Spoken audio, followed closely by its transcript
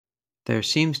There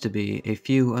seems to be a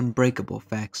few unbreakable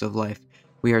facts of life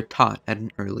we are taught at an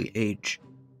early age.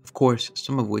 Of course,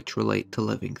 some of which relate to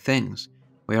living things.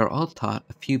 We are all taught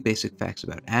a few basic facts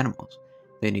about animals.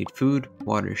 They need food,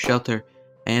 water, shelter,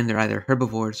 and they're either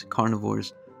herbivores,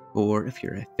 carnivores, or if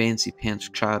you're a fancy pants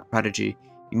child prodigy,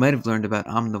 you might have learned about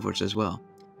omnivores as well.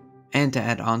 And to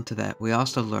add on to that, we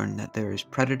also learn that there is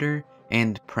predator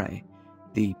and prey,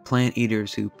 the plant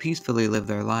eaters who peacefully live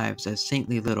their lives as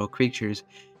saintly little creatures,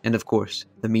 and of course,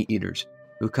 the meat eaters,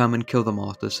 who come and kill them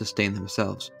all to sustain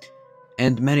themselves.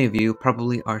 And many of you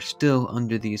probably are still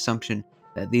under the assumption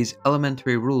that these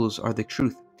elementary rules are the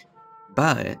truth.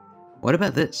 But what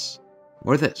about this?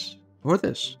 Or this? Or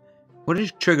this? What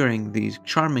is triggering these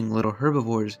charming little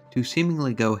herbivores to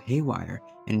seemingly go haywire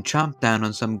and chomp down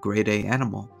on some grade A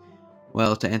animal?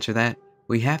 Well, to answer that,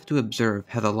 we have to observe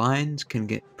how the lines can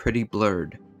get pretty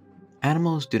blurred.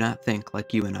 Animals do not think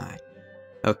like you and I.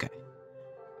 Okay,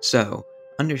 so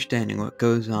understanding what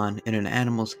goes on in an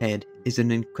animal's head is an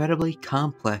incredibly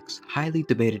complex, highly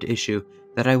debated issue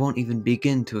that I won't even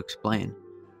begin to explain.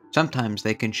 Sometimes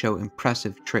they can show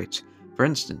impressive traits. For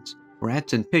instance,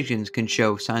 rats and pigeons can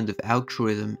show signs of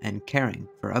altruism and caring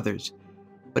for others.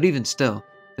 But even still,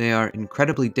 they are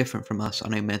incredibly different from us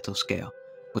on a mental scale.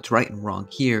 What's right and wrong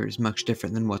here is much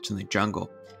different than what's in the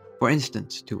jungle. For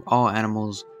instance, to all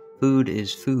animals, food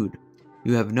is food.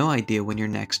 You have no idea when your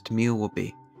next meal will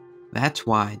be. That's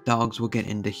why dogs will get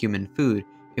into human food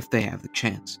if they have the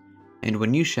chance. And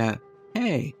when you shout,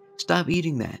 "Hey, stop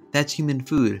eating that, that's human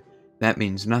food," that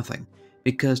means nothing.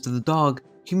 Because to the dog,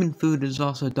 human food is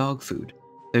also dog food.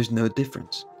 There's no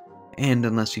difference. And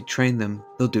unless you train them,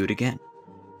 they'll do it again.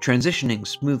 Transitioning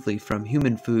smoothly from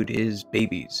human food is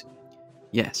babies.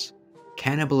 Yes,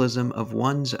 cannibalism of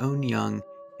one's own young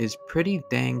is pretty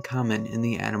dang common in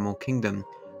the animal kingdom,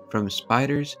 from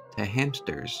spiders to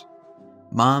hamsters.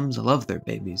 Moms love their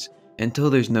babies until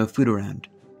there's no food around,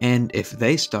 and if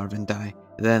they starve and die,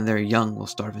 then their young will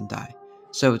starve and die.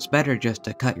 So it's better just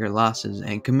to cut your losses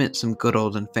and commit some good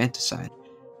old infanticide.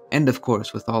 And of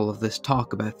course, with all of this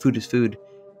talk about food is food,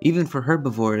 even for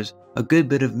herbivores, a good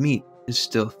bit of meat is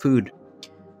still food.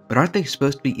 But aren't they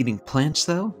supposed to be eating plants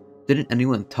though? Didn't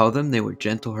anyone tell them they were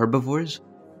gentle herbivores?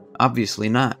 Obviously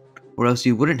not, or else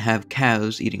you wouldn't have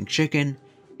cows eating chicken,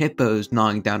 hippos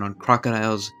gnawing down on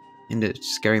crocodiles, and a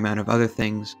scary amount of other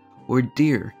things, or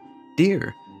deer.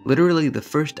 Deer, literally the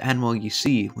first animal you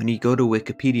see when you go to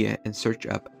Wikipedia and search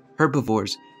up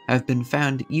herbivores, have been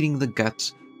found eating the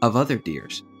guts of other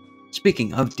deers.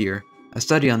 Speaking of deer, a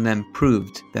study on them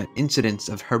proved that incidents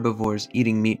of herbivores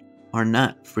eating meat are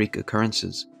not freak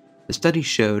occurrences. The study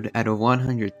showed out of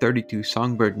 132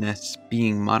 songbird nests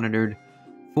being monitored,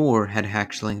 4 had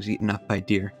hatchlings eaten up by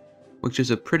deer, which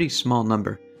is a pretty small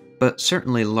number, but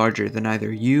certainly larger than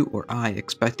either you or I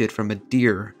expected from a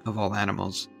deer of all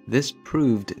animals. This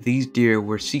proved these deer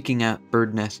were seeking out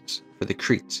bird nests for the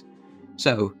treats.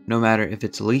 So, no matter if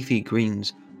it's leafy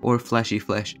greens or fleshy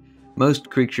flesh, most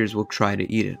creatures will try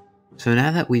to eat it. So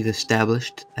now that we've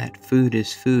established that food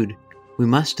is food, we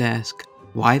must ask,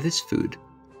 why this food?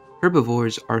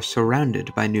 Herbivores are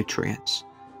surrounded by nutrients.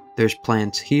 There's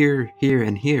plants here, here,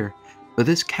 and here, but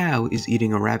this cow is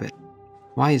eating a rabbit.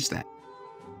 Why is that?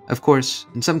 Of course,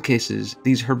 in some cases,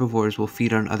 these herbivores will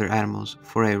feed on other animals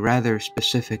for a rather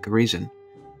specific reason.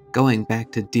 Going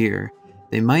back to deer,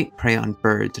 they might prey on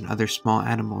birds and other small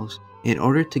animals in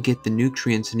order to get the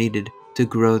nutrients needed to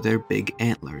grow their big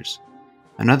antlers.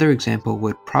 Another example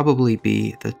would probably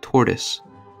be the tortoise.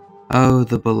 Oh,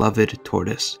 the beloved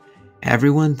tortoise.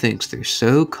 Everyone thinks they're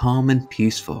so calm and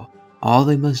peaceful. All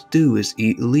they must do is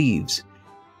eat leaves.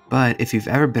 But if you've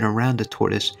ever been around a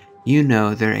tortoise, you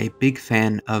know they're a big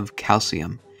fan of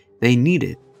calcium. They need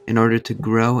it in order to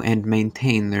grow and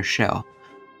maintain their shell,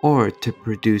 or to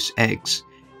produce eggs.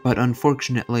 But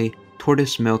unfortunately,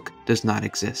 tortoise milk does not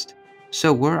exist.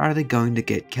 So where are they going to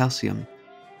get calcium?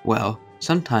 Well,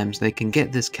 sometimes they can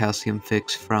get this calcium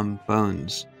fix from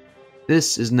bones.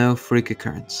 This is no freak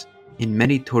occurrence. In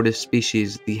many tortoise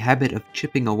species, the habit of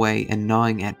chipping away and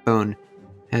gnawing at bone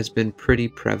has been pretty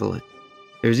prevalent.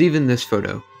 There's even this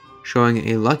photo, showing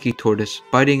a lucky tortoise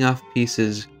biting off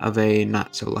pieces of a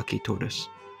not-so-lucky tortoise.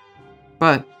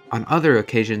 But, on other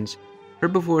occasions,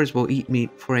 herbivores will eat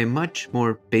meat for a much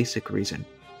more basic reason: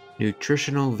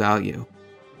 nutritional value.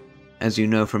 As you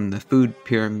know from the food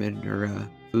pyramid or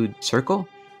food circle,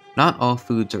 not all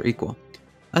foods are equal.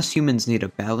 Us humans need a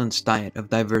balanced diet of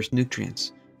diverse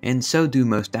nutrients, and so do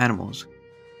most animals.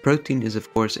 Protein is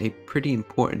of course a pretty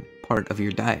important part of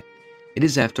your diet. It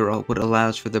is after all what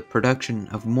allows for the production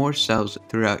of more cells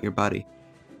throughout your body,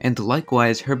 and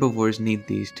likewise herbivores need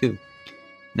these too.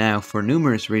 Now, for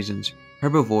numerous reasons,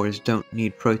 herbivores don't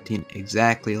need protein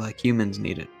exactly like humans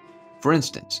need it. For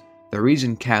instance, the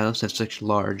reason cows have such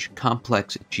large,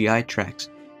 complex GI tracts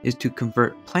is to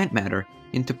convert plant matter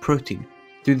into protein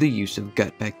through the use of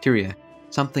gut bacteria,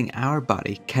 something our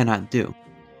body cannot do.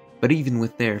 But even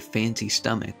with their fancy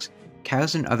stomachs,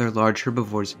 cows and other large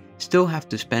herbivores still have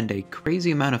to spend a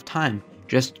crazy amount of time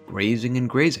just grazing and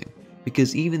grazing,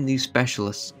 because even these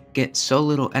specialists get so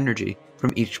little energy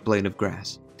from each blade of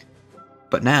grass.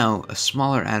 But now, a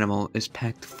smaller animal is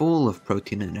packed full of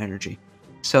protein and energy.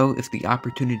 So if the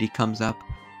opportunity comes up,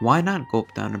 why not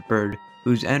gulp down a bird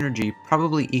whose energy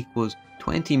probably equals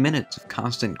 20 minutes of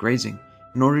constant grazing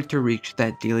in order to reach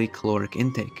that daily caloric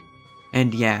intake?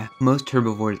 And yeah, most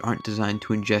herbivores aren't designed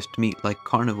to ingest meat like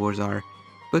carnivores are,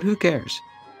 but who cares?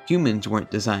 Humans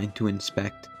weren't designed to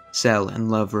inspect, sell, and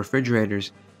love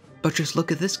refrigerators, but just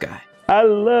look at this guy. I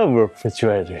love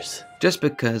refrigerators. Just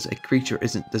because a creature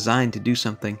isn't designed to do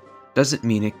something doesn't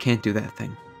mean it can't do that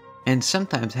thing. And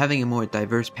sometimes having a more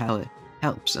diverse palate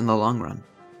helps in the long run.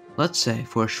 Let's say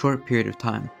for a short period of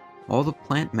time, all the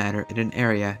plant matter in an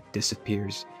area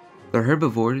disappears. The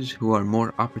herbivores who are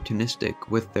more opportunistic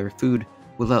with their food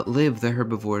will outlive the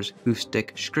herbivores who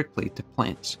stick strictly to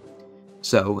plants.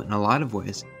 So, in a lot of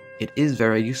ways, it is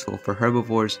very useful for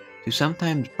herbivores to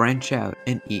sometimes branch out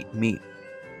and eat meat.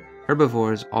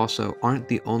 Herbivores also aren't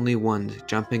the only ones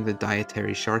jumping the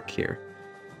dietary shark here.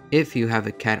 If you have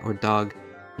a cat or dog,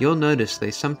 you'll notice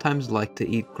they sometimes like to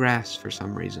eat grass for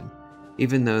some reason,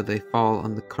 even though they fall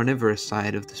on the carnivorous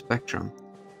side of the spectrum.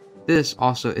 This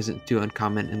also isn't too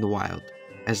uncommon in the wild,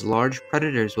 as large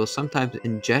predators will sometimes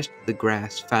ingest the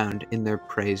grass found in their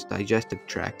prey's digestive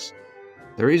tracts.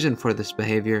 The reason for this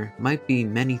behavior might be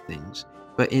many things,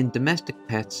 but in domestic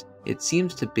pets, it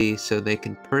seems to be so they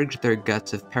can purge their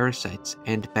guts of parasites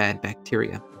and bad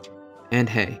bacteria. And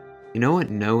hey, you know what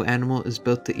no animal is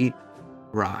built to eat?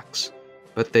 Rocks.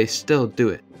 But they still do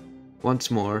it.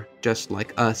 Once more, just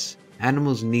like us,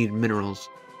 animals need minerals,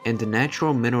 and the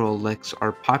natural mineral licks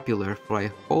are popular for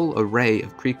a whole array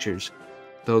of creatures.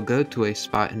 They'll go to a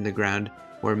spot in the ground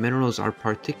where minerals are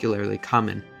particularly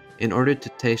common in order to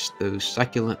taste those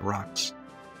succulent rocks.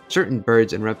 Certain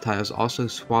birds and reptiles also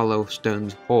swallow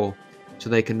stones whole so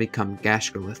they can become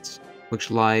gastroliths,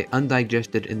 which lie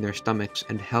undigested in their stomachs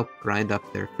and help grind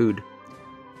up their food.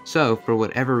 So, for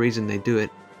whatever reason they do it,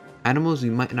 animals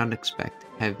you might not expect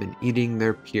have been eating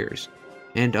their peers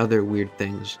and other weird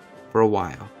things for a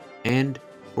while, and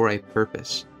for a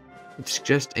purpose. It's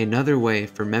just another way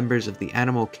for members of the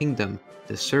animal kingdom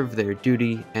to serve their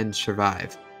duty and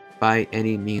survive by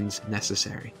any means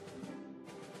necessary.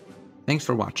 Thanks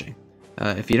for watching.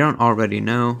 If you don't already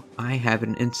know, I have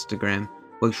an Instagram,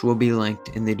 which will be linked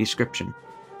in the description,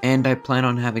 and I plan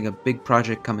on having a big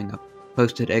project coming up,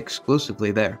 posted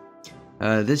exclusively there.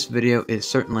 This video is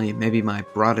certainly maybe my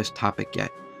broadest topic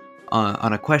yet,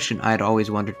 on a question I had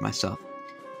always wondered myself.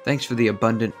 Thanks for the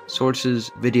abundant sources,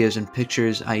 videos, and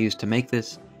pictures I used to make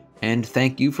this, and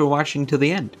thank you for watching to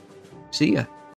the end. See ya!